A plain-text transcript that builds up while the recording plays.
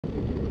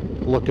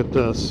look at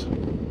this.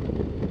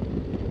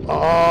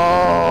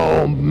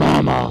 Oh,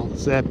 mama,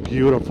 is that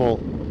beautiful?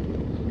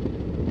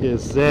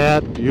 Is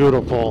that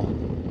beautiful?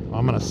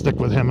 I'm gonna stick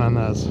with him on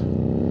this.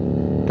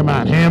 Come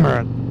on,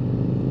 hammer it.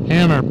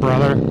 Hammer it,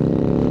 brother.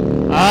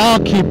 I'll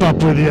keep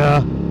up with you.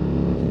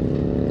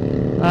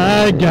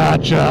 I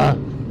gotcha.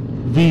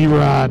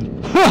 V-Rod.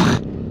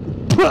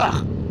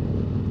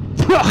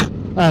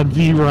 On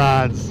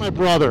V-Rods. My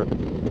brother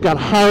got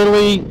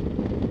Harley,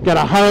 got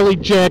a Harley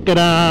jacket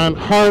on,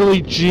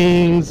 Harley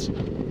jeans,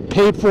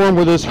 paid for him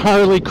with his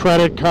Harley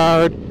credit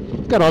card.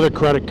 He's got other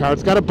credit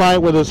cards, got to buy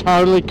it with his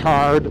Harley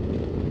card.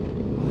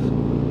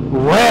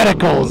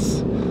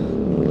 Radicals.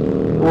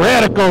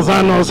 Radicals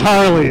on those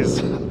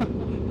Harleys.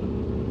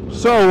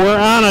 So we're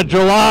on a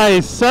July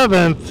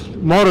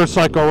 7th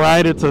motorcycle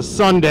ride. It's a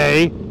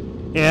Sunday,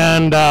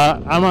 and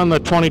I'm on the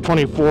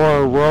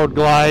 2024 Road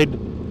Glide,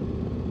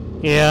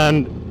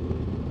 and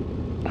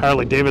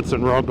Harley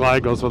Davidson Road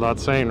Glide goes without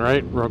saying,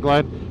 right? Road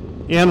Glide.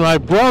 And my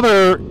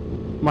brother's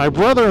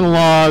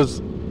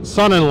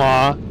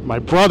son-in-law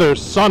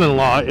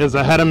is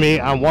ahead of me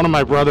on one of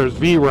my brother's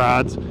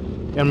V-Rods,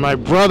 and my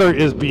brother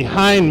is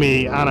behind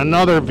me on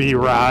another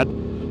V-Rod,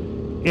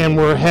 and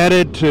we're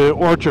headed to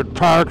Orchard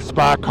Park,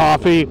 Spa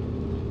Coffee.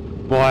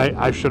 Boy,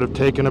 I should have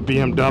taken a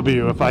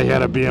BMW if I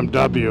had a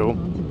BMW,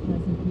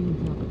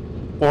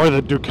 or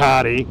the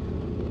Ducati.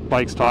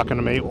 Bike's talking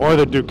to me, or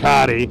the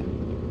Ducati.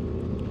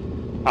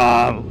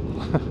 I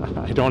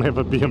don't have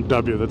a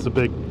BMW. That's a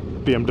big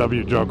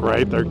BMW joke,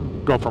 right? They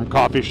go from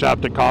coffee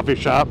shop to coffee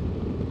shop,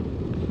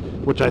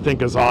 which I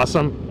think is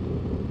awesome.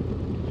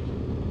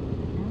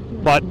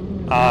 But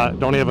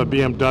don't have a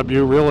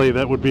BMW. Really,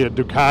 that would be a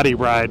Ducati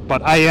ride.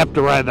 But I have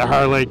to ride the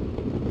Harley.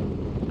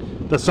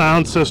 The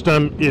sound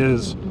system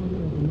is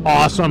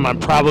awesome. I'm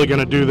probably going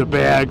to do the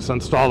bags,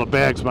 install the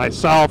bags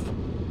myself,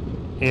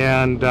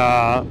 and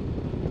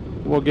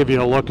we'll give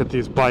you a look at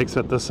these bikes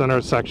at this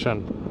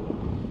intersection.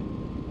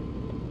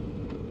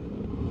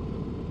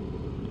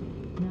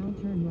 Now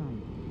turn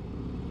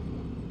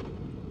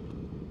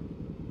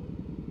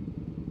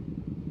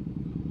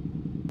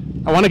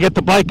right. I want to get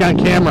the bike on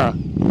camera.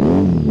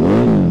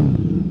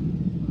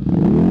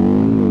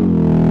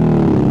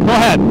 Go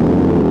ahead.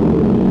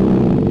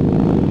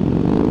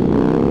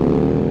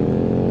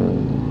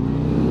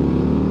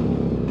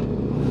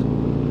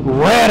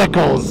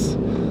 Radicals.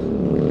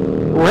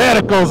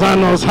 Radicals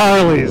on those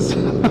Harleys.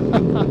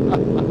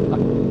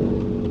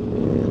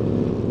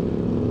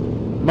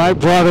 My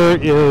brother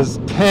is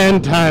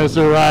 10 times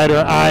the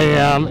rider I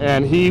am,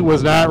 and he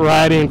was not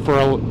riding for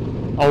a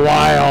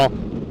while,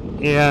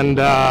 and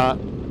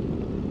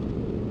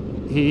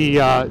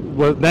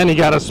then he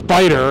got a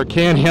Spider, a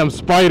Can-Am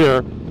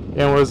Spider,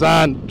 and was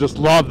on, just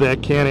loved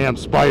that Can-Am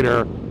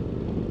Spider,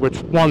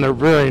 which one, they're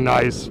very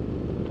nice.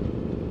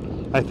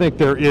 I think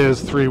there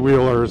is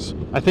three-wheelers.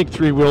 I think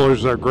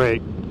three-wheelers are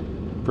great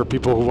for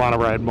people who want to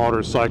ride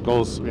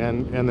motorcycles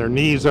and their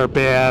knees are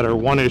bad, or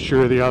one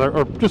issue or the other,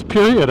 or just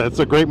period. It's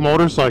a great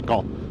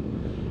motorcycle.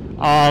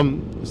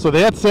 So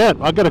that's it.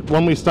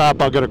 When we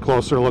stop, I'll get a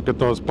closer look at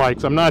those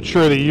bikes. I'm not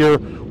sure the year.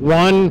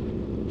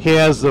 One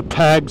has the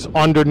pegs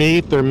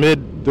underneath, they're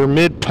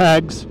mid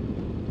pegs,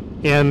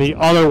 and the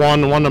other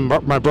one, the one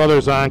that my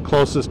brother's on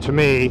closest to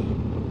me,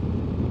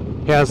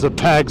 has the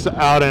pegs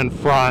out in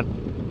front,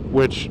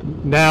 which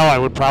now I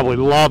would probably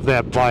love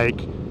that bike.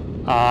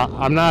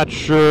 I'm not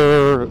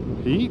sure.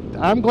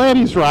 I'm glad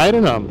he's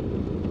riding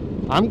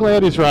them.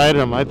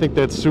 I think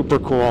that's super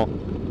cool.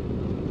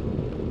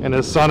 And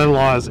his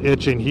son-in-law is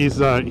itching.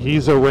 He's a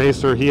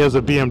racer. He has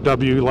a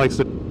BMW. He likes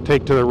to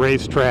take to the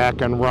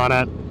racetrack and run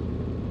it.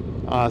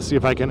 See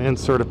if I can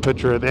insert a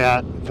picture of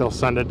that, if he'll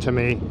send it to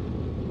me.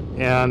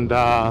 And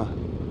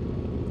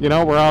you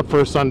know, we're out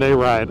for a Sunday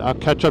ride. I'll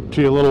catch up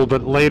to you a little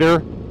bit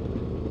later.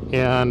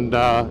 And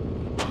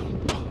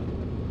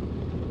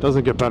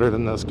doesn't get better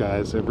than this,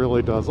 guys. It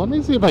really does. Let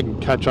me see if I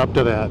can catch up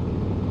to that.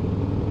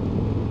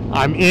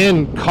 I'm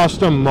in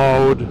custom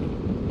mode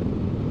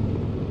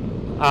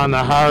on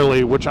the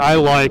Harley, which I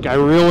like. I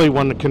really,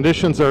 when the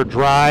conditions are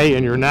dry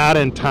and you're not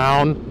in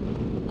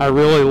town, I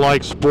really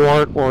like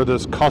sport or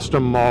this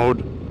custom mode.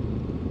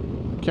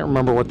 Can't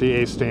remember what the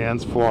A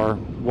stands for,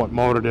 what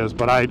mode it is,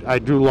 but I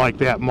do like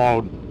that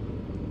mode.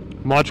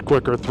 Much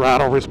quicker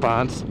throttle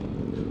response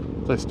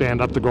as I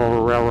stand up to go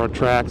over railroad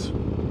tracks.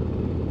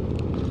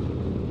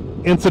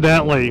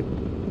 Incidentally,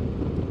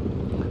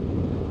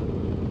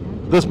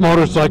 this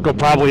motorcycle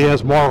probably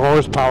has more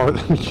horsepower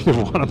than either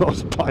one of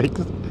those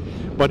bikes.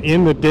 But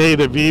in the day,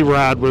 the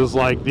V-Rod was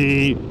like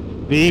the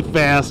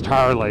fast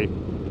Harley.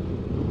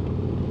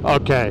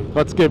 Okay,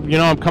 let's give, you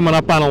know, I'm coming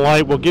up on a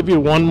light. We'll give you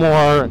one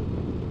more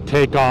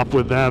takeoff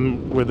with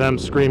them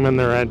screaming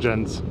their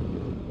engines.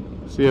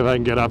 See if I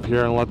can get up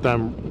here and let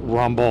them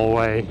rumble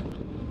away.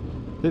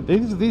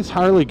 These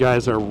Harley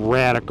guys are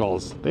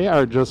radicals. They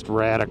are just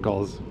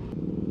radicals.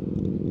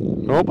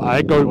 Nope,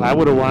 I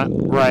would have went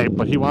right,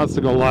 but he wants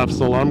to go left,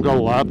 so let him go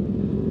left.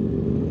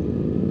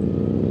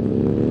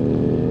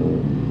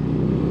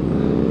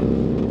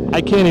 I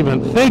can't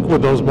even think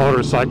with those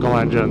motorcycle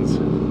engines.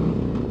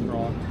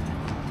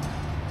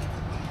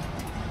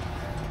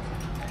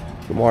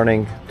 Good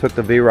morning. Took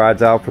the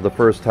V-rods out for the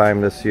first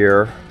time this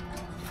year.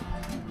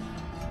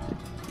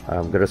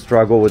 I'm going to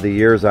struggle with the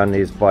years on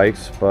these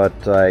bikes,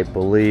 but I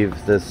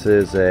believe this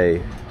is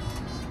a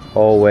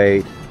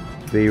 08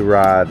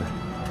 V-rod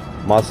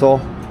muscle.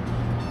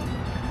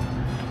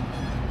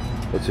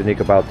 What's unique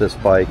about this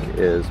bike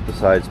is,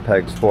 besides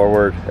pegs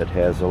forward, it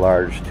has a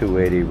large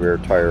 280 rear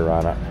tire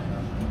on it.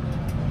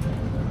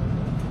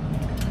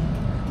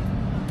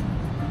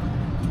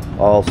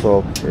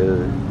 Also,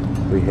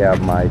 we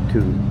have my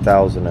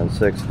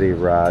 2006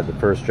 V-rod, the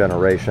first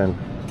generation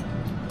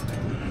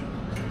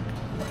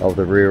of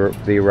the rear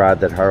V-rod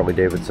that Harley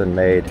Davidson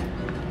made,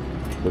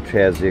 which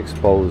has the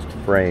exposed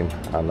frame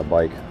on the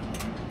bike.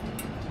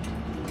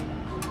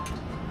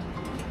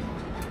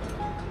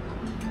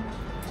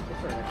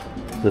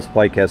 This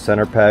bike has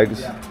center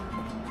pegs.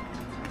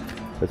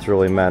 It's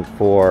really meant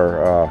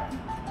for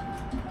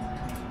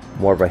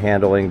more of a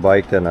handling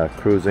bike than a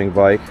cruising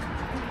bike.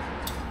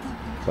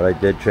 But I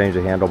did change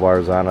the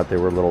handlebars on it. They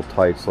were a little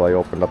tight, so I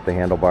opened up the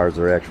handlebars.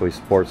 They're actually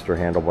Sportster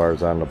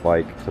handlebars on the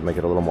bike to make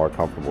it a little more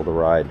comfortable to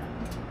ride.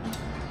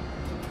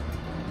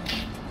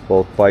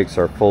 Both bikes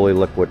are fully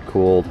liquid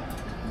cooled.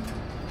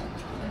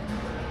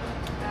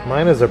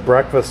 Mine is a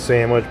breakfast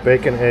sandwich,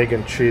 bacon, egg,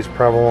 and cheese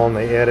provolone.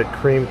 They added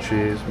cream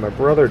cheese. My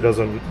brother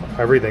doesn't,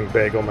 everything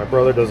bagel. My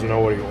brother doesn't know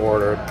what he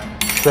ordered.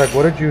 Greg,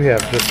 what did you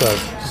have?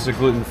 Just a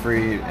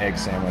gluten-free egg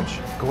sandwich.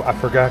 I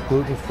forgot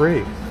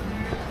gluten-free.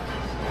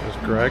 There's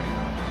Greg.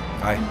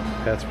 Hi.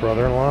 Pat's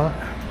brother-in-law.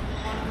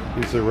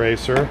 He's a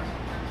racer.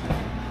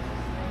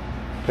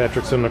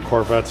 Patrick's in the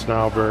Corvettes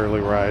now,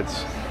 barely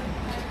rides.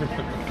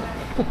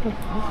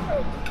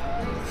 Well,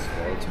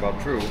 it's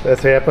about true. That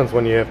happens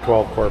when you have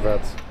 12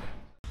 Corvettes.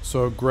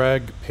 So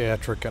Greg,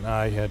 Patrick, and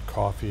I had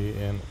coffee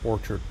in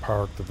Orchard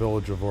Park, the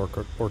village of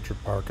Orchard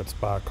Park at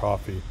Spa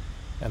Coffee.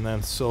 And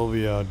then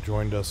Sylvia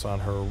joined us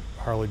on her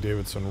Harley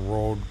Davidson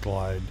Road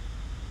Glide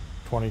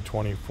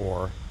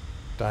 2024,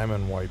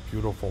 diamond white,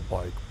 beautiful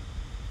bike.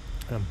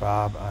 And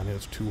Bob on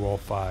his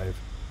 205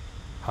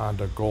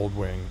 Honda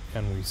Goldwing.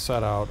 And we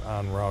set out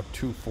on Route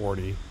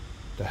 240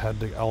 to head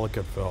to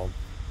Ellicotteville.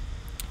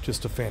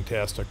 Just a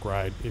fantastic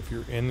ride. If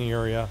you're in the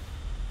area,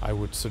 I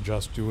would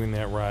suggest doing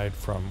that ride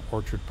from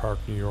Orchard Park,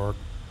 New York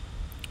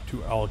to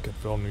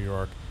Ellicotteville, New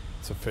York.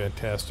 It's a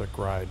fantastic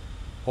ride.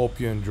 Hope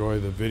you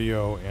enjoy the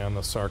video and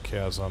the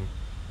sarcasm.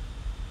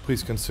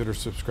 Please consider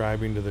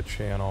subscribing to the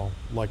channel,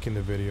 liking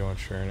the video, and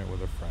sharing it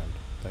with a friend.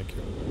 Thank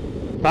you.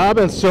 Bob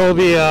and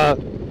Sylvia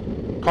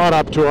caught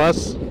up to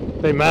us.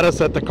 They met us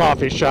at the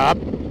coffee shop.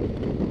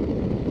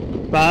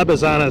 Bob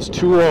is on his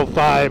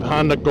 205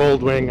 Honda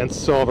Goldwing in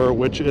silver,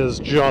 which is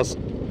just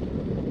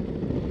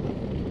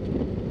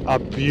a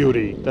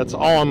beauty. That's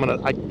all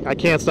I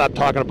can't stop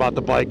talking about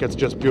the bike. It's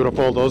just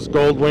beautiful. Those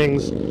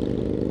Goldwings,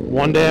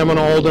 one day I'm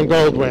gonna hold a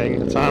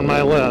Goldwing. It's on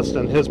my list,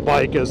 and his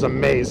bike is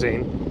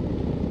amazing.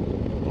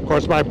 Of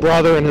course, my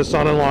brother and his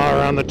son-in-law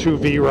are on the 2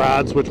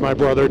 V-rods, which my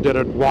brother did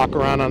a walk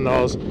around on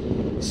those.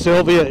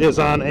 Sylvia is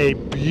on a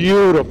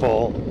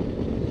beautiful,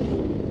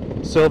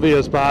 Sylvia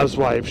is Bob's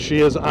wife. She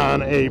is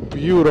on a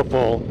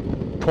beautiful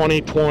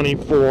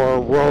 2024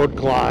 Road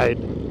Glide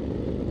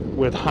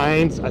with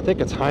Heinz, I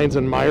think it's Heinz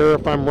and Meyer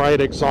if I'm right,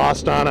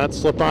 exhaust on it,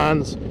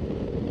 slip-ons,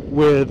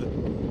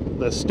 with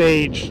the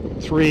Stage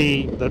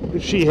 3.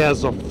 She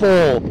has a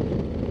full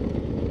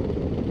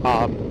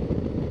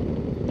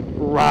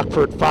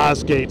Rockford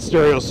Fosgate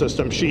stereo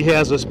system. She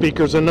has the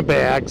speakers in the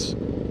bags,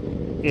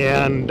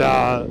 and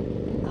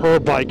her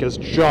bike is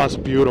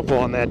just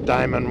beautiful in that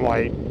diamond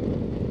white.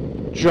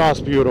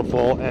 Just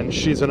beautiful, and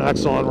she's an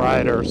excellent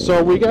rider.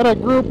 So we got a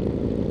group,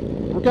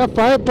 we got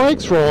 5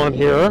 bikes rolling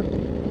here,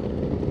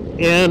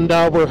 and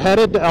we're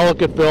headed to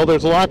Ellicotteville.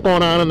 There's a lot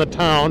going on in the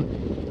town.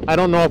 I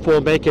don't know if we'll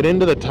make it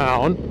into the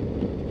town.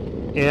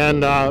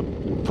 And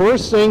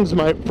first thing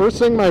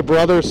my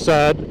brother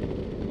said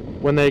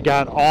when they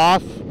got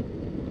off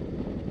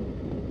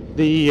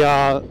the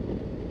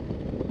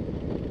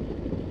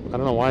I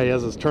don't know why he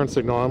has his turn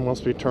signal on,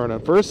 must be turning.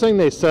 First thing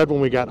they said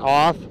when we got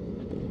off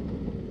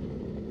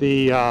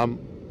they got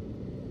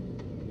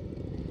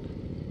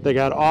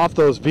off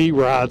those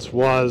V-rods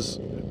was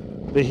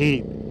the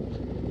heat.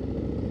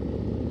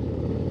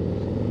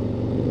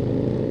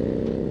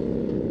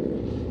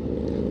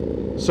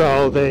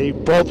 So they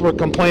both were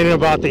complaining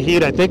about the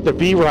heat. I think the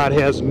V-rod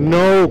has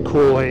no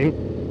cooling.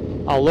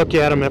 I'll look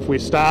at them if we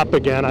stop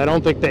again. I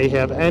don't think they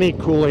have any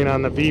cooling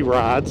on the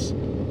V-rods.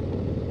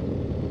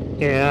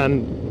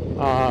 And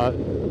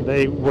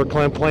they were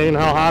complaining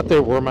how hot they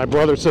were. My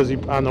brother says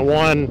on the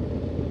one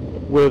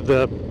with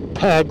the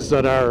pegs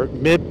that are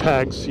mid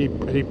pegs, he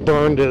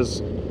burned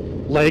his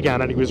leg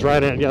on it. He was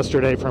riding it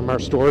yesterday from our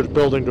storage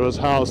building to his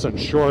house in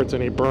shorts,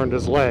 and he burned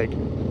his leg.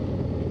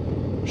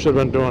 Should have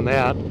been doing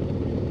that.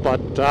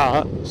 But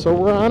so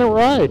we're on a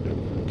ride.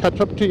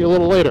 Catch up to you a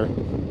little later.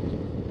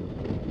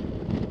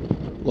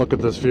 Look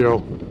at this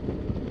view.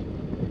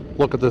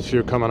 Look at this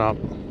view coming up.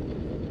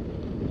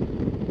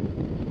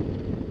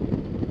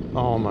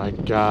 Oh my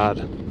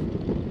God.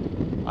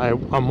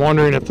 I'm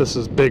wondering if this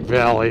is Big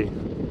Valley.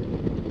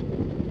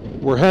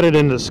 We're headed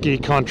into ski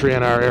country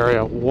in our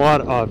area.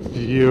 What a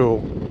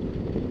view.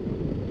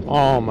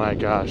 Oh my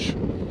gosh.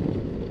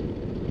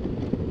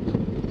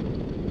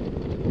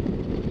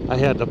 I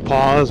had to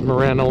pause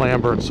Miranda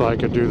Lambert so I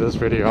could do this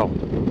video.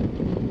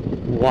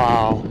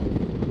 Wow.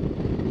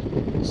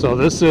 So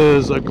this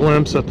is a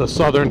glimpse at the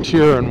Southern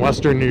Tier in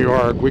Western New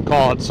York. We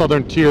call it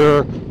Southern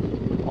Tier.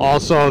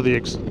 Also the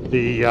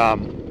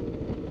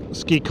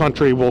ski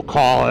country we'll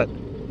call it.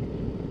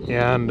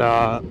 And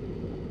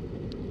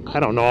I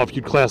don't know if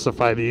you'd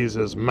classify these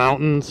as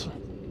mountains.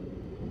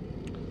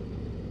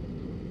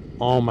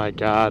 Oh my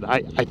God.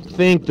 I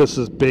think this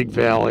is Big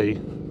Valley.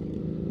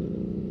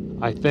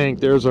 I think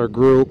there's our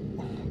group.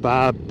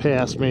 Bob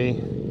passed me.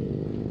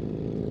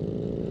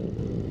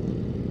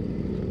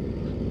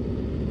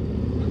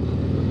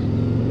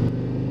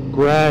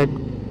 Greg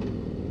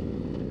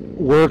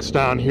works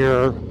down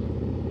here.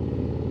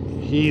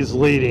 He's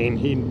leading.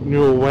 He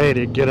knew a way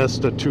to get us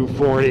to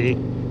 240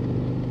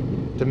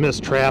 to miss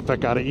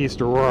traffic out of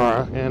East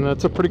Aurora, and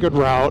it's a pretty good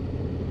route.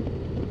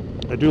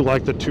 I do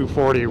like the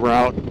 240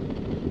 route,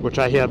 which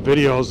I have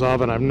videos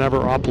of and I've never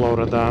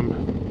uploaded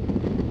them.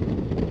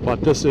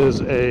 But this is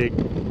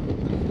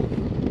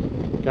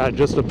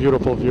just a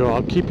beautiful view.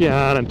 I'll keep you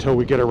on until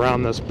we get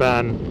around this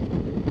bend.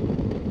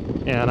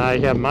 And I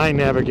have my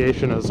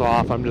navigation is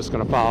off. I'm just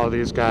going to follow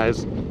these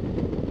guys.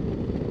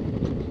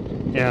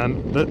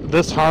 And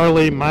this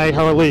Harley, my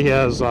Harley,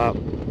 has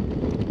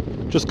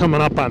just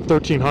coming up on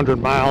 1,300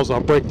 miles.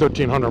 I'll break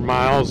 1,300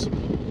 miles at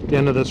the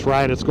end of this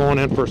ride. It's going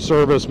in for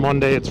service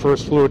Monday. Its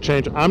first fluid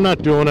change. I'm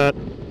not doing it.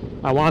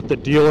 I want the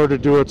dealer to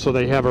do it so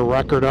they have a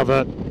record of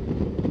it.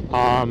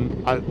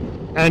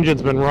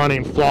 Engine's been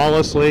running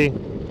flawlessly,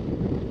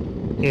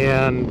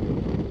 and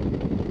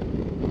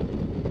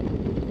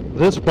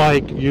this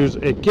bike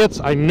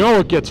I know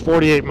it gets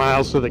 48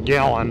 miles to the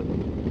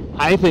gallon.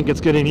 I think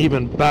it's getting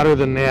even better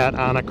than that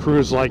on a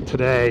cruise like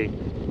today.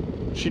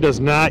 She does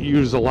not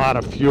use a lot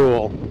of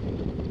fuel.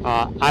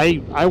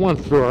 I went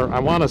through, I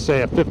want to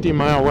say, a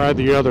 50-mile ride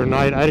the other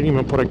night. I didn't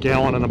even put a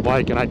gallon in the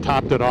bike, and I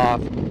topped it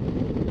off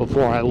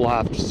before I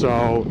left.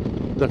 So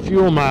the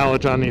fuel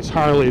mileage on these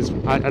Harleys,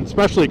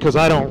 especially because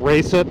I don't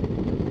race it,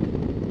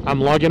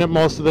 I'm lugging it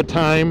most of the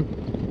time,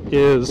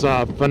 is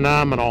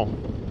phenomenal.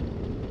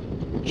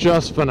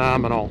 Just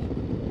phenomenal.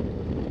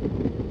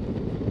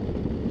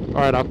 All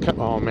right,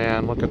 oh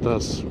man, look at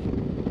this.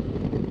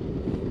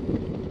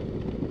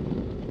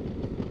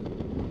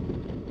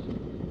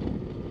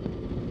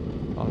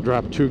 I'll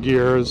drop 2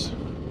 gears.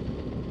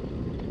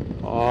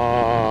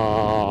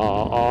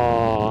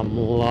 Oh, I'm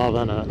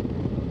loving it.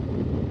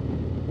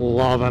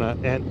 Loving it.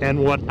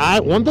 And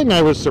one thing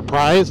I was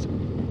surprised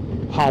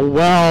how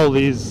well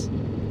these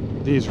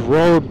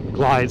road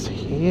glides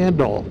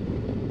handle.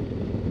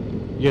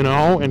 You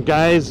know, and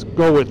guys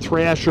go with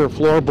Thrasher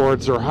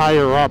floorboards or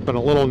higher up and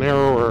a little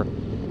narrower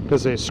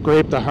because they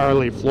scrape the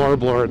Harley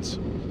floorboards,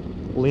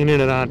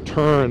 leaning it on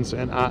turns,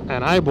 and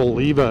I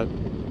believe it. I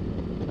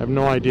have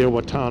no idea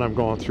what town I'm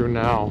going through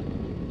now.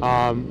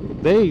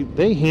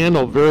 They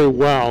handle very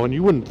well, and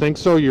you wouldn't think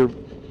so. You're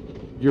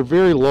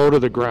very low to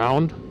the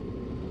ground.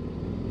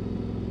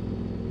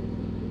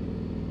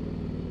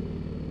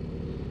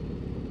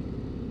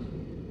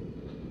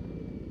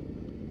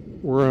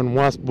 We're in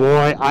West.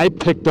 Boy, I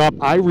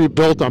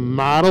rebuilt a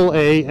Model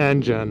A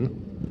engine.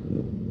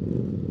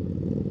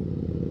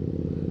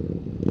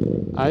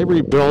 I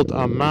rebuilt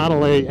a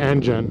Model A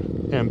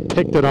engine and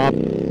picked it up.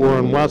 We're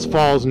in West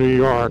Falls, New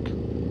York.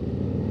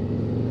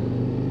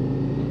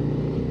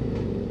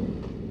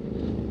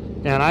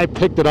 And I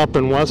picked it up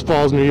in West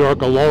Falls, New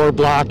York, a lower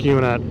block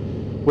unit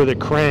with a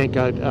crank.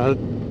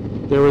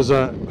 There was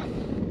I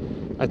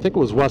think it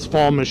was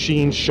Westfall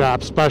Machine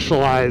Shop,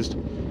 specialized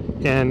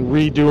in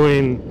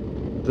redoing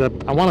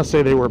I want to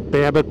say they were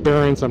Babbitt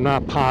bearings, I'm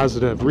not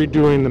positive,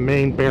 redoing the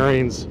main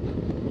bearings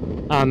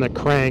on the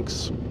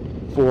cranks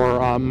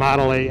for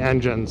Model A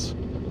engines.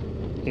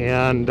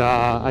 And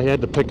I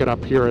had to pick it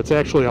up here. It's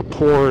actually a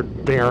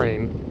poured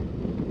bearing.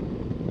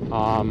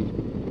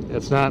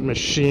 It's not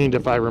machined,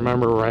 if I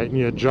remember right, and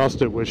you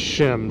adjust it with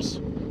shims.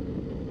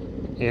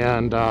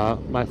 And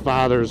my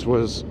father's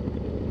was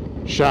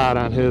shot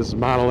on his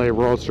Model A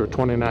Roadster,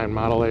 29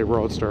 Model A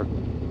Roadster.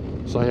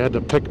 So I had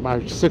to pick,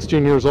 I'm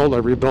 16 years old, I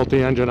rebuilt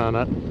the engine on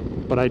it,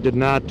 but I did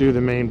not do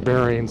the main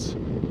bearings.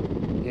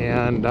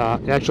 And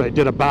actually I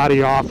did a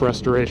body off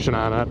restoration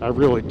on it. I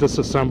really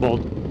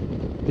disassembled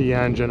the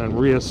engine and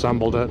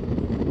reassembled it.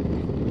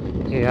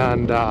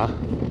 And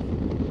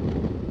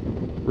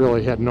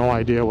really had no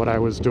idea what I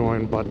was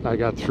doing, but I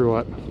got through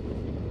it.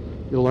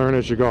 You learn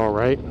as you go,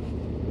 right?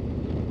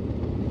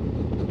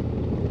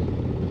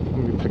 Let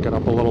me pick it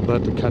up a little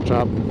bit to catch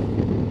up.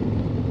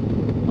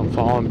 I'm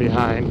falling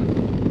behind.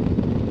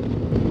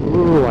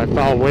 Ooh, I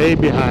fell way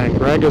behind.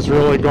 Greg is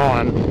really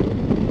going.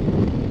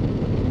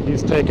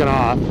 He's taking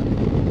off.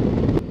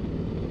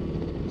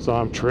 So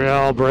I'm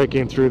trail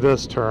braking through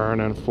this turn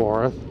and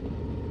forth.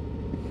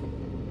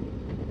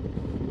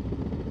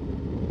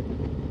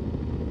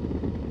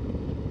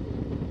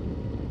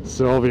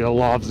 Sylvia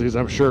loves these.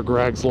 I'm sure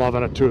Greg's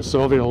loving it too.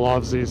 Sylvia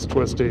loves these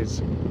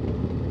twisties.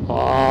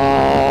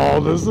 Oh,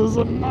 this is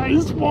a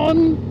nice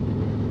one.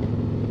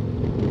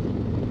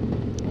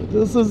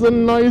 This is a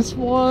nice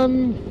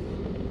one.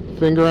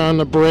 Finger on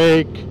the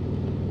brake.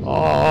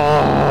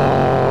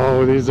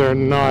 Oh, these are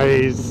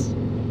nice.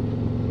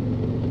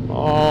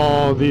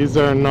 Oh, these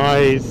are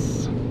nice.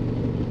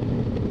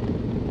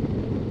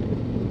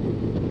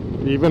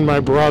 Even my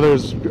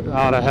brother's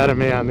out ahead of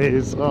me on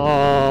these.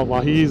 Oh,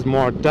 well, he's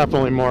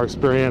definitely more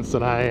experienced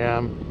than I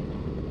am.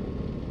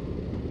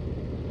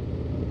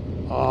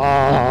 Oh,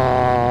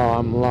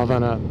 I'm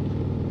loving it.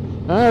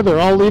 Ah, they're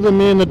all leaving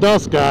me in the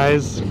dust,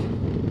 guys.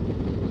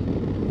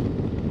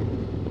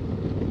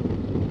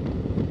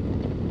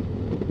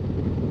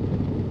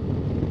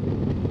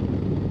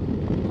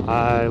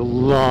 I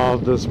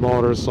love this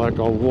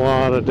motorcycle.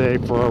 What a day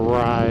for a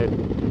ride.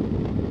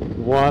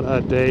 What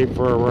a day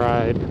for a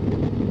ride.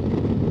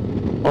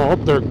 Oh,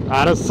 they're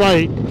out of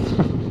sight.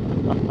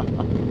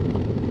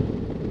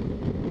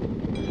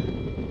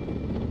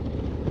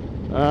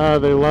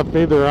 They left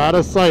me. They're out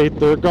of sight.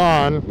 They're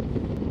gone.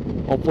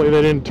 Hopefully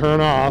they didn't turn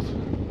off.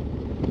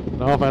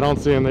 No, if I don't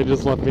see them, they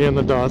just left me in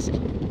the dust.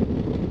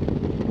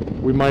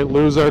 We might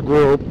lose our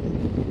group.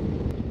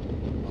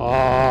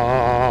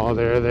 Oh,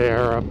 there they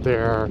are up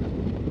there.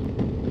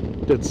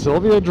 Did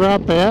Sylvia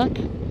drop back?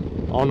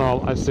 Oh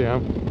no, I see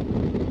him.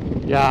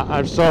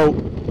 Yeah, so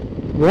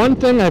one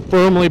thing I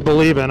firmly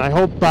believe in, I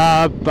hope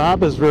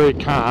Bob is very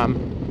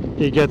calm.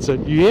 He gets it.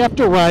 You have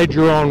to ride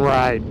your own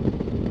ride.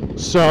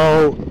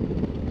 So,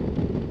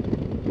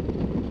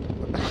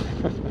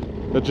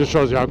 it just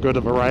shows you how good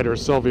of a rider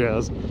Sylvia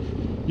is.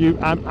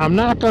 I'm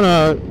not going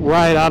to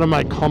ride out of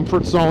my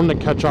comfort zone to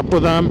catch up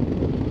with them.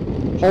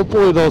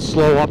 Hopefully they'll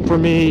slow up for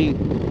me,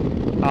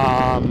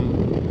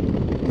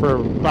 for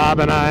Bob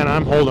and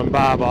I'm holding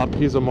Bob up.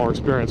 He's a more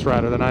experienced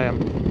rider than I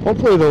am.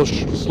 Hopefully they'll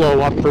slow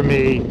up for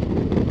me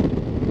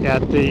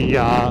at the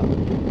up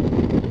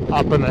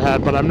in the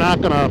head, but I'm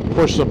not going to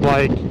push the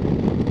bike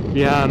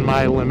beyond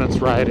my limits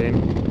riding.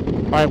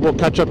 All right, we'll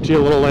catch up to you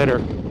a little later.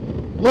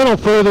 A little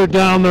further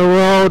down the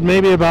road,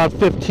 maybe about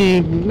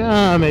 15,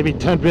 maybe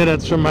 10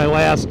 minutes from my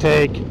last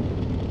take.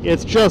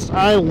 It's just,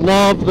 I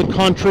love the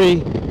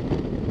country.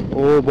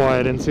 Oh boy,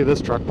 I didn't see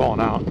this truck pulling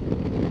out.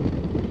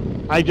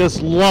 I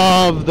just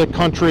love the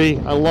country.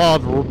 I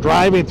love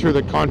driving through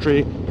the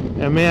country.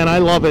 And man, I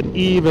love it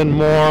even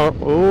more.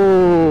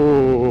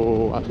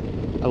 Oh,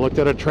 I looked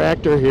at a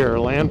tractor here,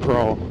 Land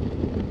Pro.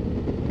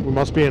 We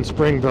must be in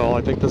Springville. I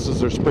think this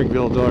is their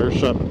Springville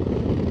dealership.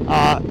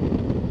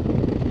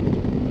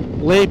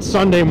 Late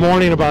Sunday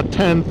morning, about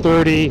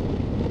 10:30,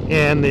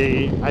 and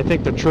I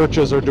think the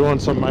churches are doing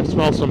some, I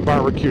smell some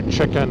barbecued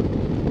chicken.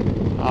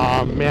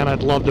 Man,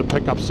 I'd love to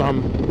pick up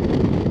some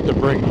to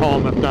bring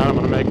home. If not, I'm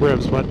going to make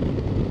ribs. But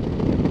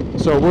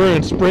so we're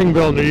in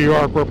Springville, New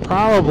York. We're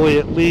probably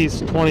at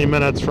least 20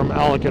 minutes from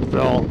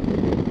Ellicotteville.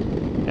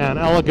 And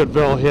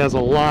Ellicotteville has a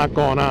lot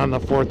going on the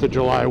 4th of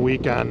July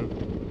weekend.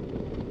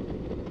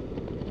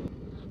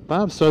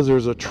 Bob says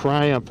there's a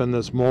Triumph in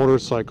this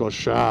motorcycle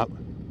shop.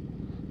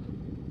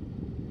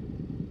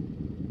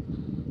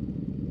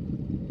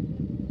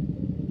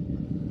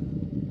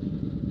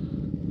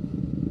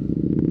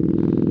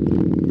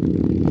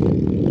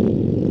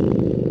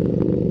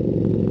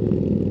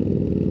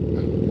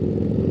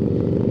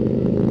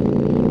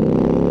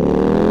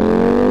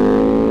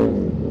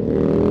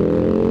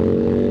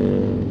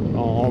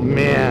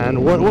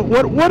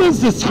 What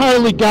is this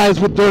Harley guys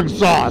with their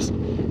exhaust?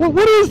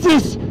 What is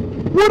this?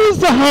 What is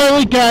the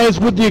Harley guys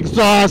with the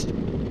exhaust?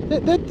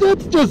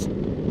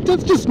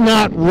 That's just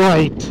not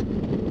right.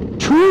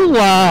 Too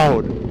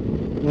loud.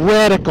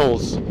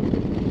 Radicals.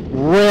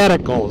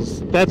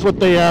 That's what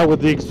they are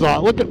with the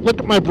exhaust. Look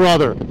at my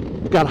brother.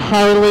 Got a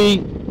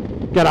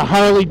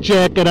Harley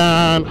jacket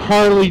on,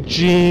 Harley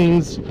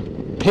jeans,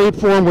 paid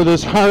for him with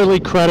his Harley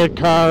credit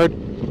card.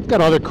 He's got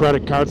other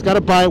credit cards. Got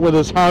to buy it with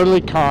his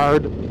Harley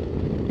card.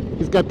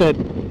 He's got that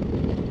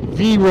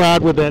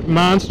V-rod with that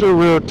monster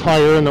rear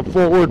tire and the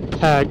forward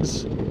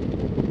pegs.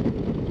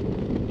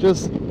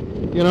 Just,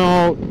 you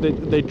know,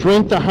 they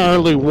drink the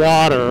Harley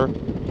water,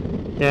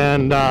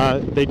 and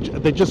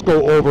they just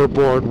go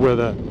overboard with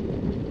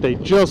it. They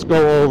just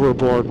go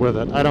overboard with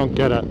it. I don't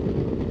get it.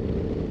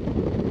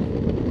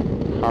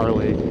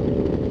 Harley.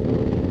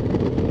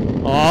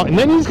 Oh, and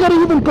then he's got to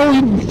even go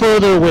even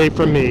further away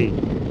from me.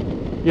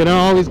 You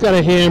know, he's got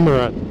to hammer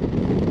it.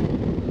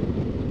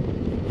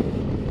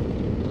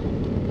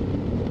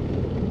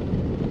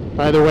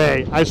 By the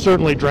way, I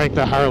certainly drank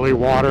the Harley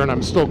water, and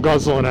I'm still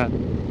guzzling it.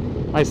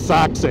 My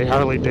socks say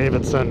Harley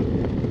Davidson.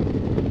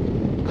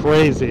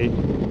 Crazy.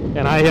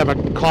 And I have a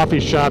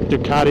coffee shop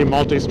Ducati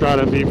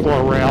Multistrada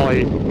V4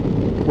 Rally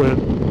with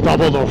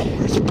double the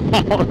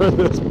horsepower of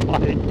this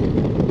bike.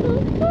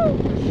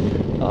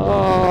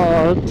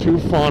 Oh, too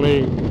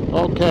funny.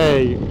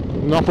 Okay,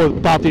 enough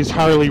about these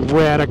Harley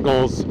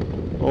radicals.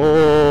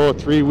 Oh,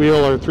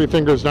 three-wheeler, 3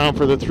 fingers down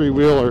for the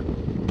three-wheeler.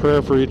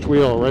 Prayer for each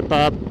wheel, right,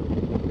 Bob?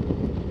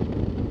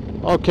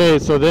 Okay,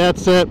 so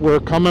that's it.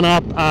 We're coming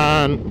up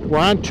on, we're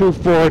on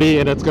 240,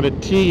 and it's going to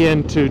tee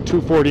into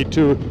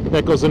 242.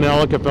 That goes into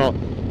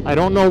Ellicotteville. I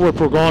don't know if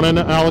we're going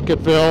into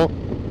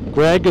Ellicotteville.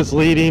 Greg is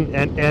leading,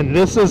 and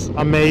this is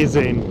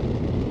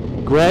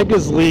amazing. Greg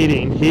is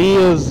leading.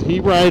 He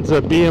rides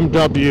a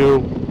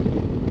BMW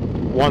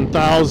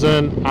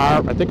 1000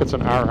 R, I think it's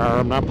an RR,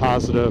 I'm not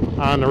positive,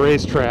 on the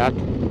racetrack.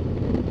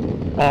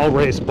 All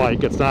race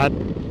bike. It's not,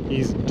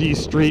 he's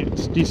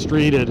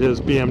de-streeted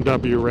his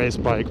BMW race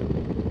bike.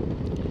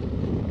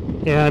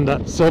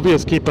 And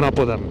Sylvia's keeping up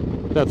with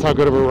him. That's how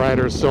good of a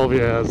rider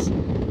Sylvia is.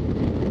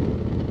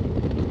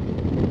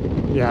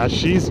 Yeah,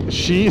 she's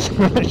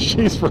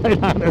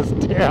right on his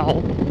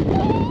tail.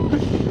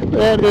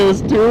 That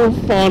is too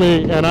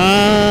funny, and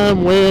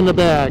I'm way in the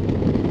back.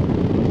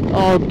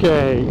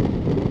 Okay,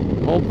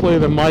 hopefully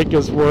the mic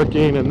is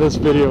working and this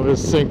video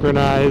is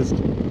synchronized.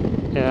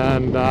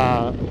 And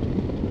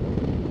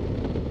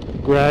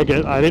Greg,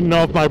 I didn't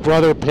know if my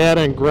brother Pat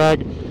and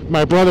Greg,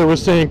 my brother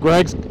was saying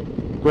Greg's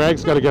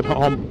got to get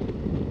home.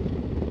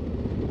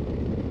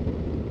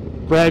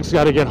 Greg's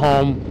got to get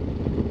home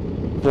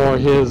for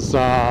his,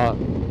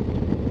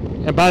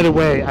 and by the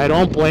way, I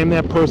don't blame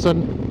that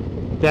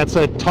person. That's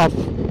a tough,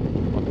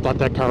 I thought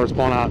that car was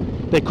blown out.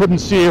 They couldn't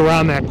see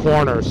around that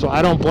corner, so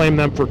I don't blame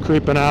them for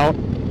creeping out.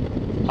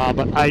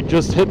 But I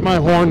just hit my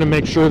horn to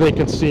make sure they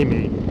can see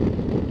me.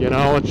 You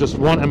know, it's just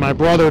one, and my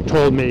brother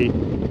told me,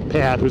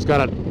 Pat, who's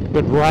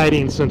been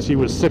riding since he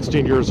was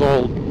 16 years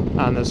old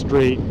on the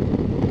street,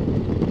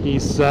 he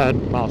said,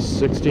 well,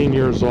 16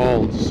 years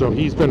old, so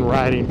he's been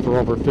riding for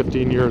over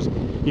 15 years.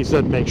 He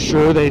said, make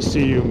sure they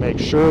see you, make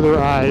sure their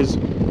eyes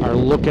are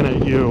looking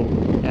at you.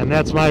 And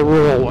that's my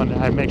rule. When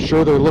I make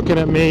sure they're looking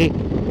at me,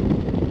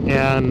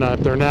 and if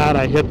they're not,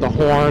 I hit the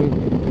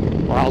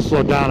horn, or I'll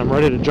slow down. I'm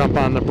ready to jump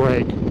on the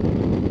brake.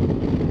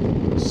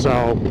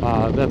 So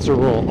that's a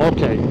rule.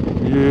 Okay,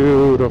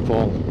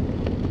 beautiful.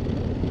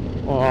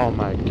 Oh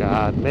my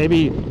God.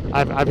 Maybe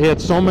I've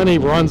had so many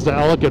runs to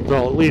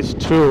Ellicotteville, at least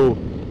 2,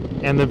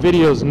 and the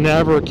videos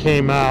never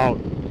came out.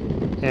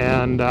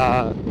 And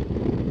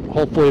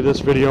hopefully this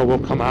video will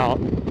come out.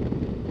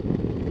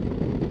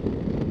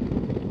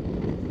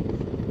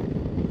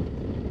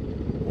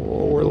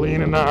 Oh, we're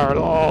leaning hard.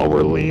 Oh,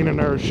 we're leaning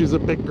her. She's a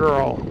big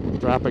girl.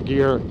 Drop a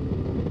gear.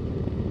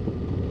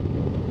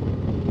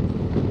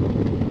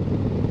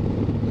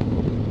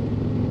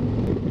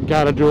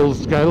 Gotta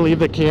leave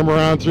the camera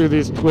on through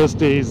these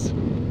twisties.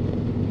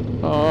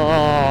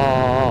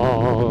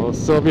 Oh,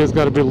 Sylvia's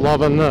got to be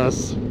loving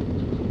this.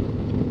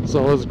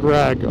 So is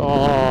Greg.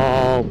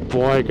 Oh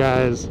boy,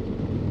 guys.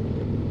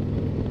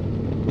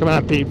 Come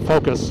on, Pete,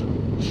 focus.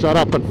 Shut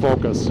up and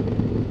focus.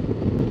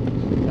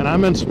 And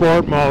I'm in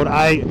sport mode.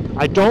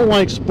 I don't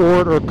like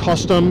sport or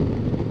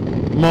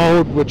custom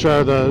mode, which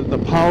are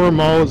the power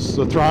modes.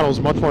 The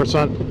throttle's much more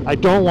sun. I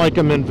don't like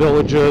them in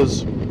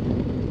villages.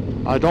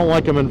 I don't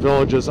like them in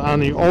villages.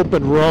 On the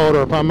open road,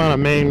 or if I'm on a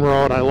main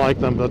road, I like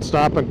them. But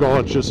stop and go,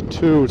 it's just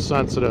too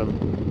sensitive.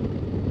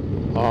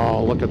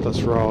 Oh, look at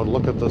this road.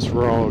 Look at this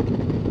road.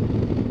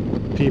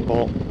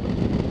 People.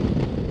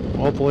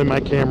 Hopefully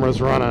my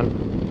camera's running.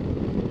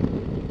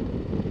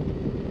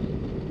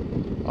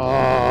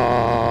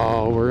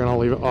 Oh, we're gonna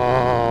leave.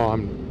 Oh,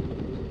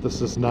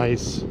 this is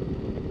nice.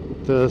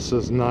 This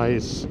is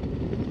nice.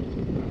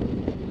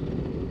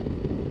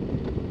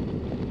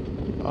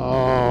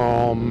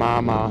 Oh,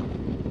 mama.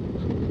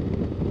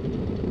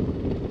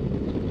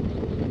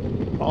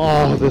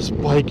 Oh, this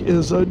bike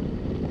is a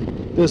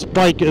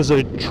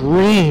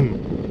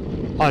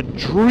dream. A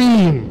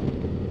dream.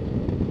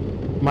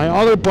 My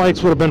other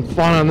bikes would have been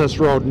fun on this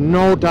road,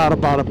 no doubt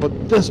about it,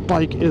 but this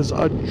bike is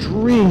a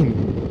dream.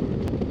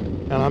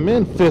 And I'm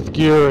in 5th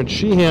gear,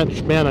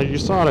 and man, you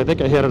saw it, I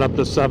think I hit it up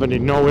to 70,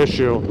 no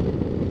issue.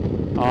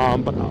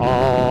 But,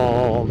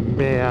 oh,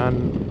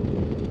 man.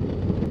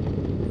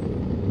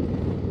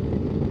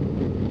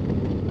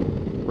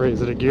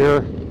 Raise it a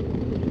gear.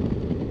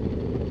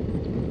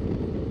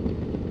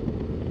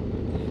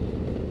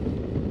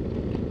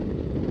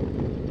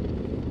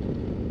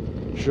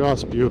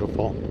 Just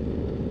beautiful.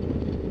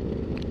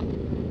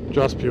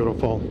 Just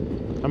beautiful.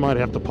 I might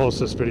have to post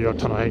this video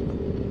tonight.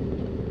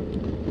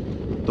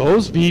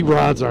 Those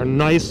V-rods are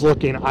nice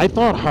looking. I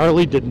thought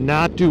Harley did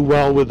not do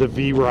well with the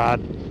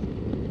V-rod.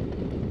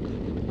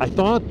 I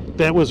thought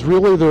that was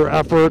really their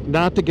effort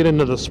not to get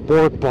into the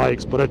sport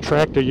bikes, but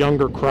attract a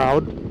younger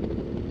crowd.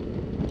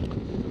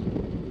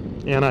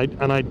 And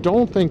I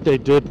don't think they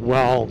did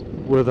well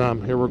with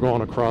them. Here we're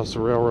going across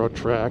the railroad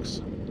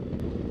tracks.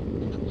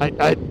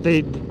 I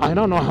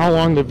don't know how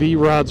long the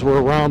V-rods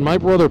were around. My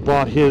brother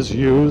bought his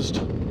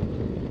used.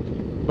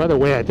 By the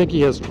way, I think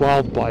he has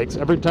 12 bikes.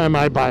 Every time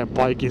I buy a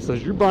bike, he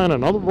says, "You buying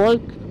another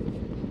bike?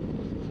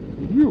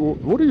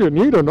 What do you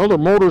need another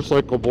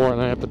motorcycle for?"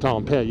 And I have to tell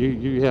him, "Pat,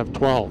 you have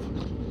 12.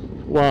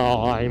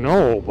 Well, I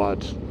know,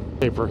 but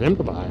pay for him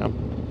to buy them.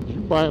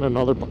 You buying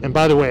another bike? And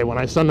by the way, when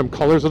I send him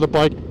colors of the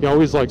bike, he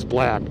always likes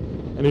black,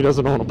 and he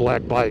doesn't own a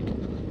black bike,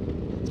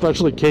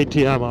 especially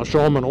KTM. I'll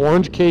show him an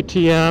orange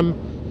KTM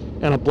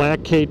and a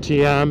black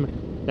KTM,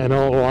 And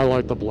oh, I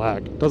like the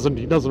black.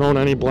 He doesn't own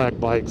any black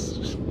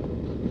bikes,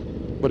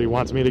 but he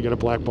wants me to get a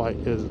black bike.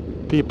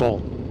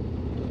 People,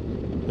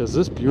 is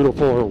this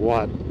beautiful or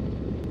what?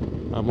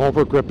 I'm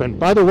over gripping.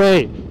 By the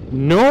way,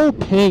 no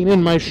pain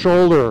in my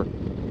shoulder.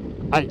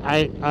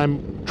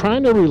 I'm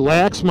trying to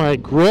relax my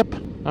grip.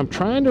 I'm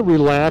trying to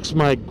relax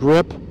my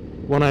grip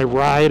when I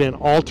ride and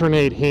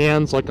alternate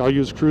hands. Like I'll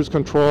use cruise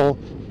control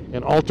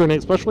and alternate,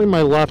 especially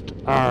my left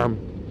arm.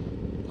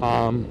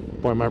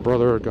 Boy, my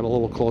brother got a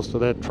little close to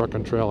that truck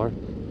and trailer.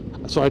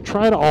 So I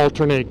try to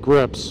alternate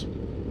grips,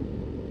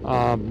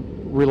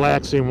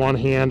 relaxing one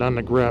hand on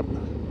the grip.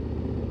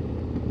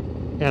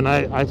 And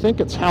I think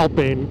it's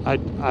helping.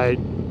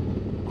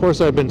 Of course,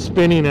 I've been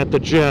spinning at the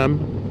gym,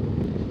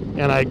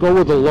 and I go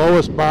with the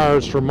lowest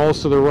bars for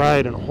most of the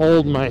ride and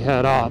hold my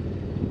head up,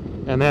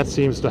 and that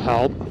seems to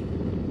help.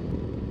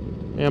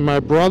 And my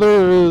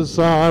brother is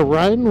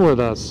riding with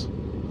us.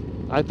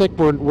 I think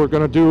we're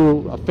going to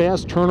do a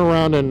fast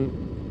turnaround, and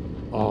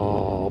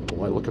oh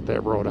boy, look at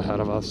that road ahead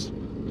of us.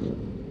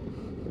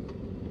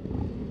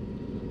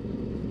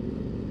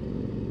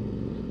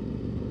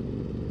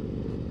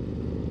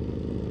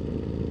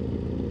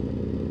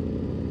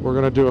 We're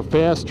going to do a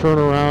fast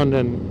turnaround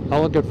in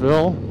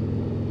Ellicotteville.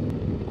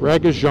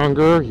 Greg is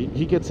younger.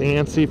 He gets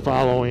antsy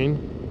following,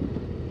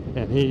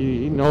 and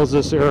he knows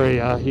this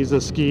area. Owns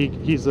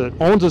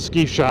a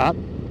ski shop,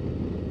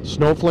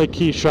 Snowflake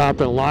Key Shop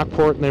in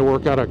Lockport, and they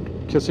work out of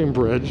Kissing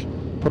Bridge.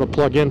 Put a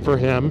plug in for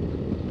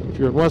him. If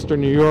you're in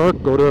Western New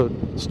York, go to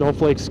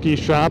Snowflake Ski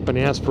Shop and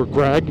ask for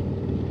Greg,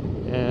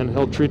 and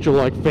he'll treat you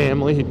like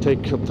family. He'll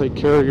take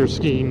care of your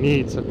skiing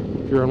needs if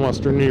you're in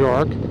Western New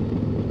York.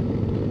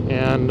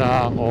 And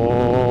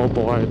oh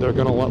boy, they're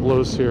gonna let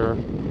loose here.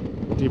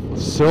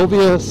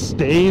 Sylvia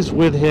stays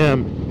with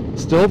him.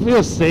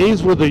 Sylvia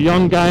stays with the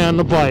young guy on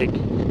the bike.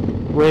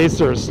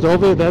 Racer.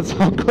 Sylvia, that's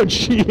how good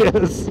she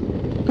is.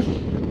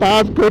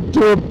 Bob's good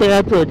to him,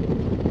 Patrick.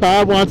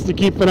 Bob wants to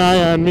keep an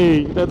eye on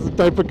me. That's the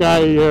type of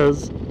guy he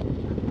is.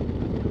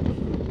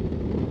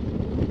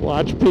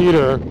 Watch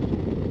Peter.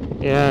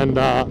 And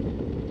alright,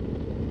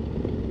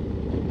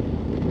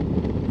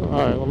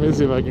 let me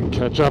see if I can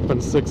catch up in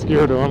 6th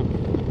gear to him.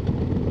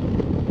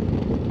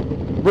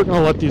 We're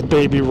going to let these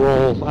baby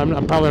roll.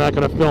 I'm probably not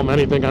going to film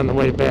anything on the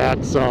way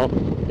back, so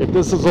if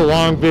this is a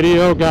long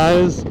video,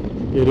 guys,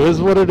 it is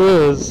what it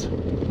is.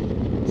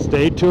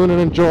 Stay tuned and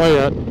enjoy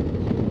it.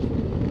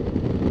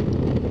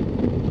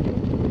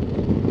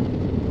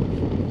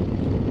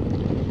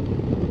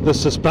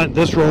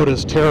 This road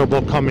is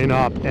terrible coming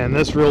up, and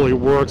this really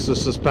works the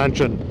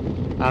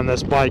suspension on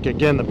this bike.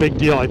 Again, the big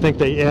deal, I think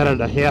they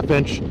added a 1/2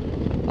 inch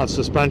of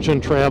suspension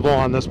travel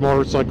on this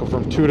motorcycle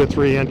from 2 to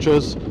 3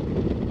 inches.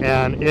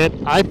 And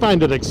I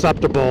find it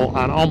acceptable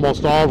on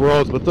almost all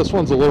roads, but this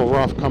one's a little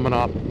rough coming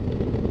up.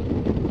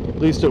 At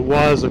least it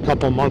was a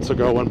couple months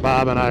ago when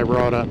Bob and I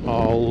rode it.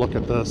 Oh, look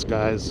at this,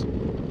 guys.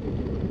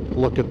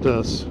 Look at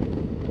this.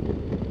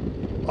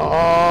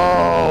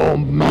 Oh,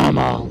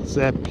 mama, is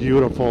that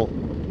beautiful?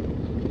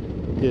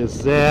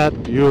 Is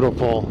that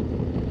beautiful?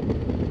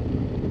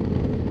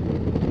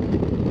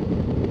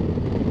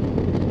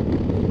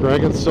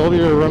 Greg and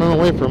Sylvia are running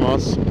away from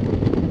us.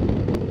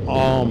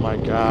 Oh my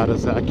God,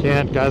 I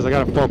can't, guys, I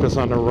gotta focus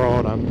on the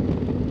road.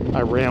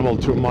 I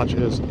rambled too much.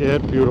 Is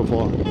it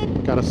beautiful?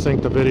 Gotta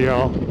sync the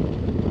video.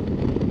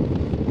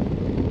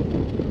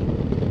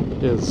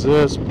 Is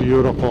this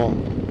beautiful?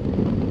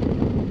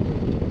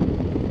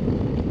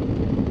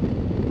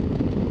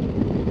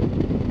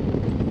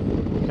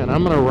 And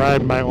I'm gonna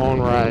ride my own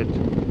ride.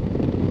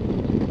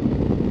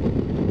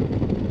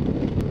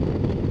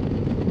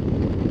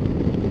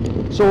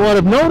 So what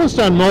I've noticed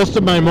on most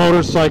of my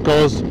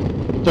motorcycles,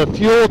 the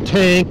fuel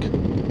tank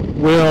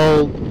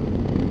will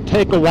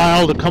take a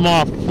while to come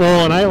off full,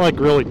 and I like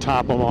really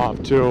top them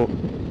off too.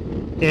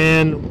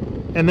 And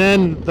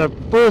then the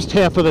first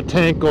half of the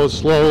tank goes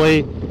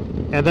slowly,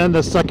 and then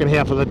the second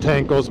half of the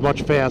tank goes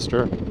much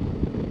faster.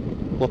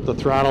 Flip the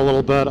throttle a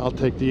little bit. I'll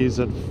take these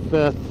at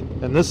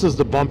 5th, and this is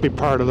the bumpy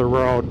part of the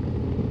road.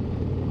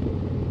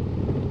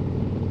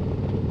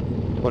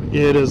 But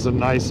it is a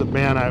nice,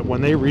 man, when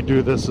they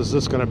redo this, is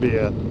this going to be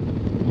a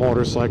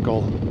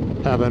motorcycle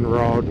heaven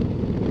road?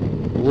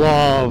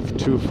 Love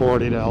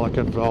 240 to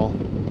Ellicotteville.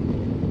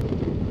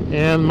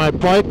 And my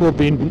bike will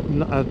be,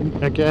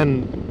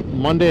 again,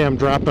 Monday I'm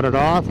dropping it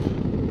off.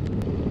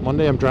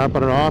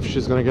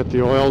 She's going to get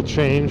the oil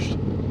changed.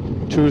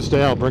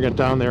 Tuesday I'll bring it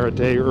down there a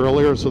day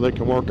earlier so they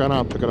can work on it.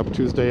 I'll pick it up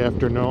Tuesday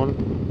afternoon.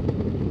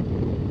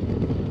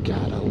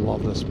 God, I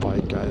love this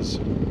bike, guys.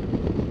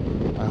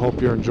 I hope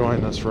you're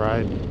enjoying this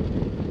ride.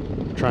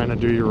 I'm trying to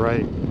do you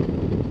right.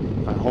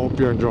 I hope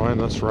you're enjoying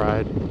this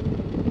ride.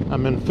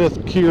 I'm in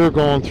 5th gear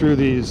going through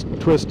these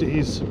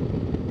twisties,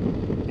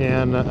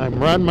 and I'm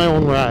riding my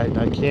own ride.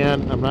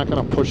 I'm not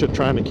going to push it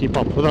trying to keep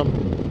up with them.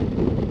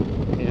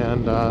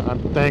 And I'm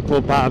thankful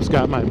Bob's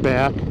got my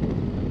back.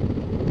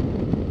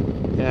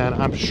 And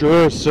I'm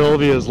sure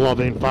Sylvia's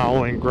loving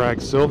following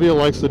Greg. Sylvia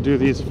likes to do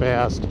these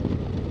fast.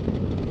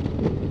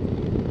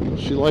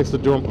 She likes to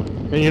do them.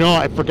 And you know,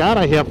 I forgot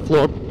I have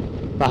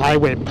the high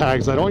weight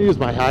pegs. I don't use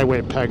my high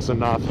weight pegs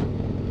enough.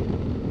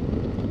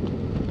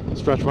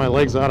 Stretch my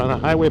legs out on the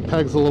high weight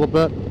pegs a little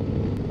bit.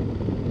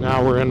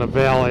 Now we're in a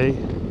valley,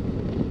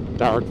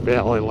 dark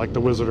valley like the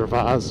Wizard of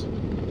Oz.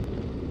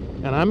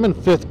 And I'm in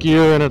 5th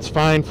gear, and it's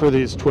fine for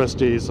these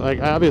twisties.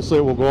 Obviously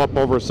it will go up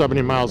over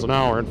 70 miles an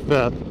hour in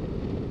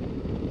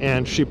 5th.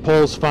 And she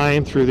pulls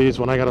fine through these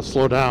when I gotta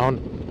slow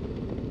down,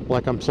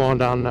 like I'm slowing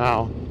down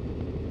now.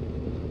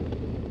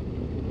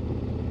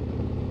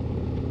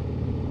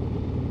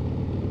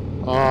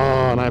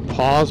 Oh, and I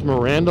paused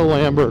Miranda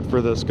Lambert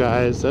for this,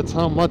 guys. That's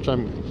how much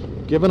I'm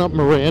giving up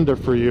Miranda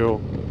for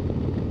you,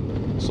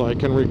 so I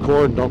can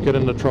record and don't get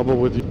into trouble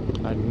with you.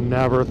 I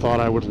never thought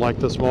I would like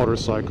this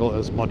motorcycle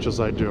as much as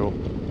I do.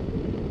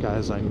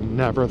 Guys, I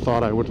never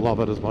thought I would love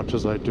it as much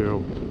as I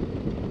do.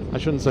 I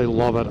shouldn't say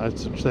love it, I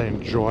should say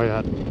enjoy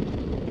it.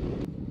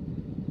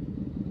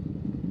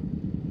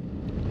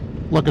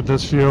 Look at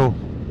this view.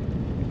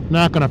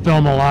 Not going to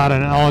film a lot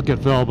in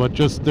Ellicotteville, but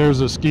just there's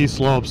the ski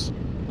slopes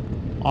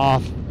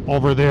off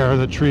over there.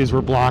 The trees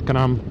were blocking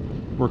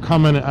them. We're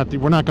coming at the,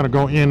 we're not going to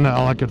go into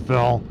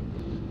Ellicotteville.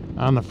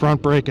 On the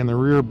front brake and the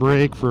rear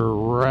brake for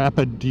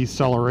rapid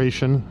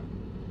deceleration.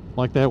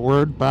 Like that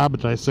word, Bob?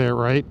 Did I say it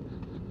right?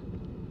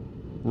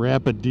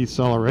 Rapid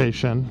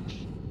deceleration.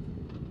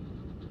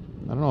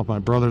 I don't know if my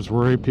brother's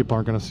worried people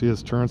aren't going to see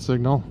his turn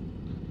signal.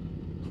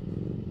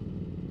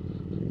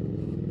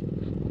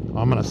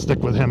 I'm going to stick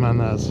with him on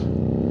this.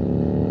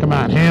 Come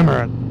on,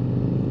 hammer it.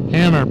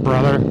 Hammer it,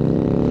 brother.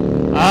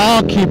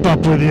 I'll keep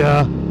up with you.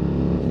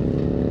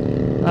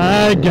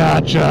 I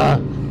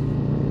gotcha.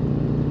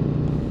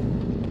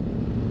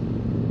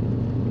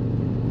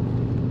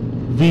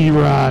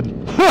 V-Rod.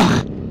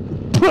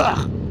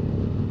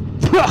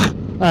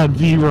 On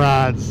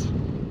V-Rods.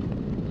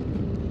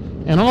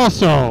 And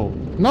also,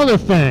 another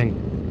thing.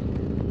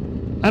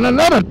 And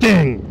another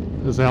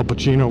thing, as Al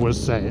Pacino was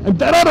saying. And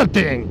that other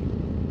thing.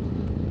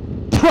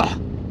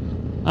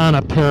 On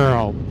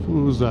Apparel.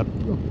 Who's that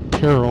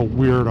Apparel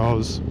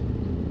weirdos?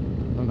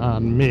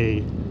 Not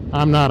me.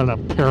 I'm not an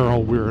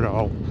Apparel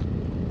weirdo.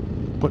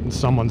 Putting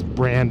someone's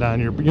brand on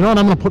your... You know what?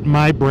 I'm going to put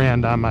my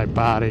brand on my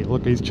body.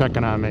 Look, he's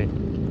checking on me.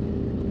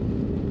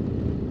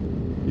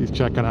 He's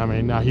checking on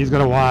me. Now he's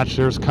going to watch.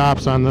 There's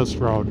cops on this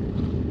road.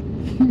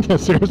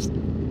 Yes, there's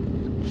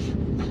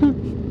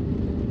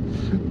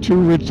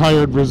 2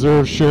 retired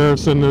reserve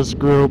sheriffs in this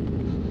group,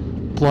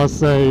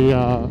 plus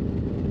a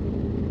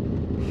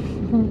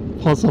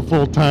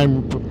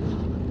full-time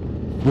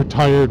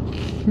retired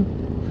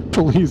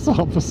police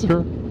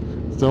officer.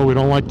 So we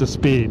don't like to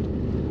speed.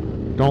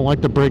 Don't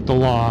like to break the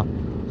law.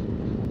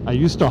 I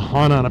used to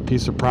hunt on a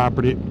piece of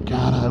property.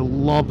 God, I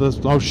love this.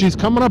 Oh, she's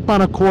coming up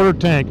on a quarter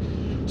tank.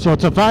 So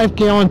it's a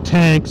 5-gallon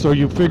tank, so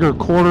you figure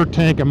quarter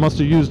tank. I must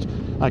have used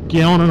 1.25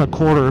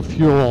 gallons of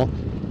fuel.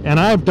 And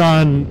I've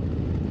done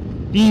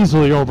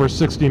easily over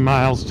 60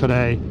 miles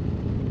today.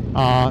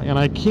 And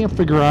I can't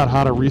figure out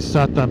how to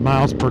reset the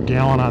miles per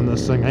gallon on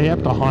this thing. I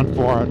have to hunt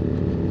for it.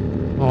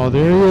 Oh,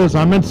 there he is.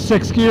 I'm in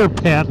 6th gear,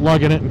 Pat,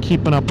 lugging it and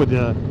keeping up with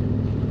the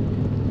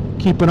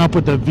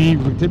V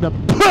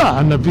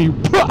on the V.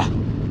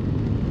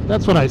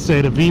 That's what I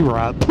say to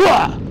V-Rod.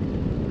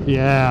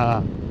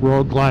 Yeah,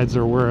 road glides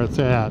are where it's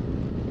at.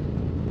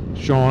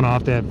 Showing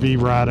off that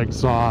V-Rod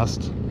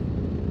exhaust.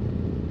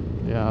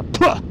 Yeah.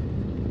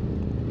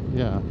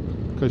 Yeah,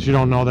 because you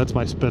don't know that's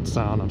my spit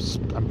sound.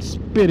 I'm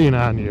spitting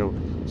on you.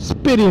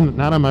 Spitting,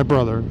 not on my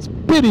brother.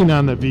 Spitting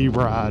on the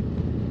V-Rod.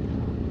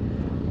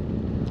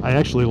 I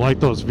actually like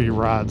those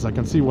V-Rods. I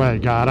can see why I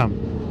got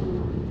them.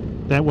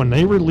 That when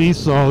they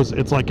release those,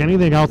 it's like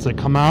anything else. They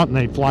come out and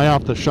they fly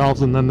off the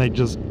shelves and then they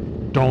just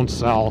don't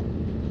sell.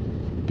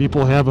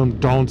 People have them,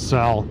 don't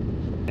sell.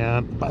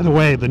 And by the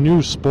way, the new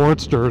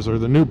Sportsters or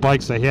the new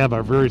bikes they have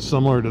are very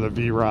similar to the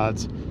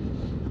V-Rods.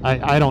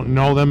 I don't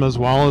know them as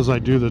well as I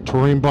do the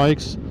touring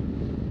bikes.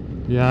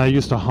 Yeah, I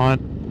used to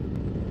hunt.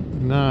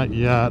 Not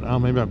yet.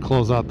 Maybe I'll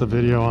close out the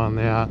video on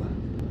that.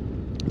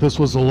 This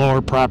was a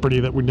lower property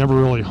that we never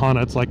really hunt.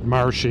 It's like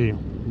marshy.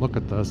 Look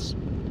at this.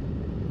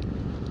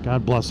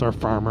 God bless our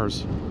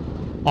farmers.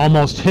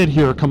 Almost hit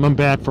here coming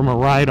back from a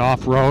ride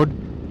off-road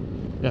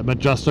at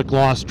Majestic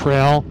Lost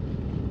Trail.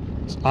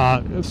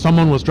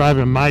 Someone was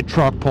driving my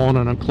truck pulling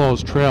an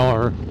enclosed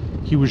trailer.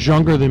 He was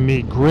younger than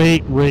me,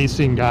 great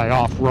racing guy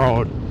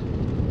off-road.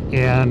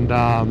 And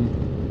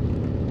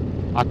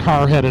a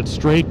car headed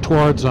straight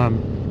towards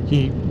him.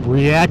 He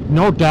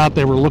no doubt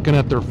they were looking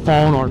at their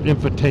phone or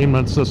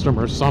infotainment system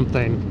or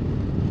something.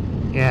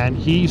 And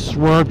he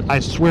swerved. I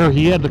swear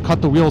he had to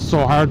cut the wheels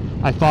so hard.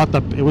 I thought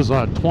that it was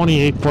a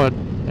 28-foot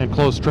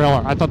enclosed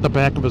trailer. I thought the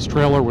back of his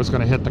trailer was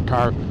going to hit the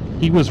car.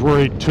 He was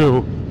worried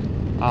too.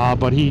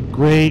 But he,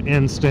 great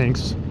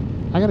instincts.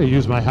 I got to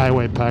use my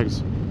highway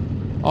pegs.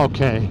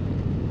 Okay.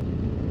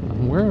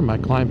 I'm wearing my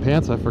climb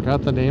pants. I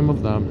forgot the name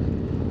of them.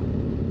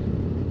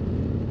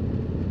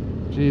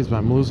 Jeez,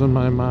 I'm losing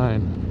my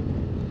mind.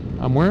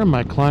 I'm wearing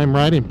my climb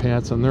riding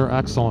pants and they're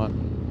excellent.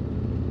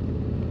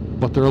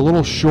 But they're a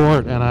little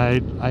short and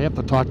I have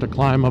to talk to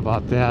Climb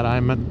about that.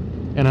 I'm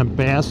an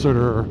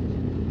ambassador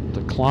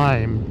to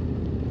climb.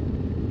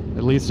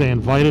 At least they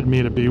invited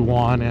me to be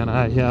one, and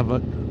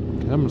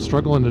I'm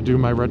struggling to do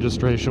my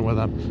registration with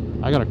them.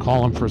 I gotta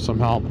call them for some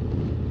help.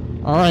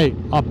 All right,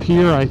 up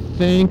here, I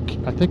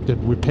think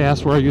did we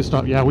pass where I used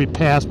to? Yeah, we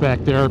passed back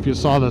there. If you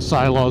saw the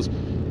silos,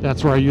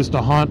 that's where I used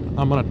to hunt.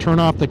 I'm gonna turn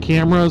off the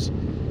cameras,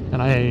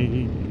 and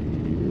I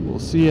will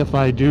see if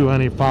I do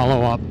any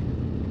follow-up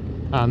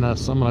on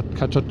this. I'm gonna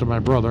catch up to my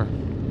brother.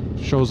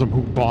 Shows him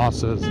who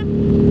boss is.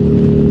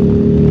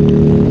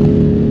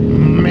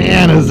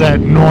 Man, is that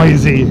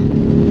noisy!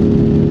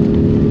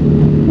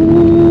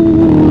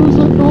 Ooh, is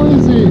that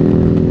noisy!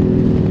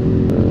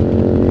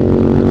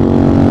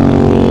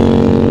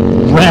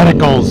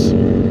 Radicals!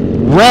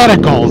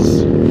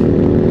 Radicals!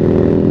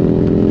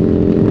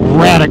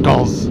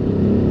 Radicals!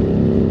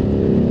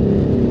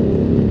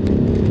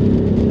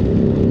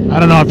 I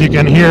don't know if you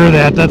can hear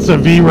that. That's the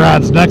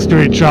V-rods next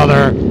to each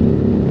other.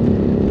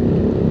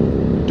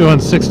 Doing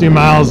 60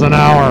 miles an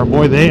hour.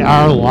 Boy, they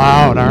are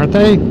loud, aren't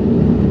they?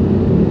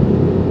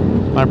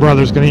 My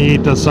brother's going to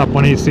eat this up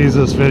when he sees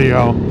this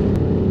video.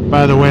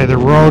 By the way, the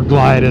road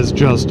glide is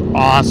just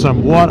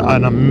awesome. What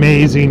an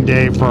amazing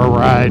day for a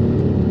ride.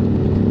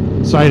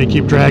 Sorry to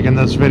keep dragging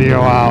this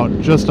video out.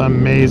 Just an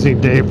amazing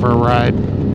day for a ride.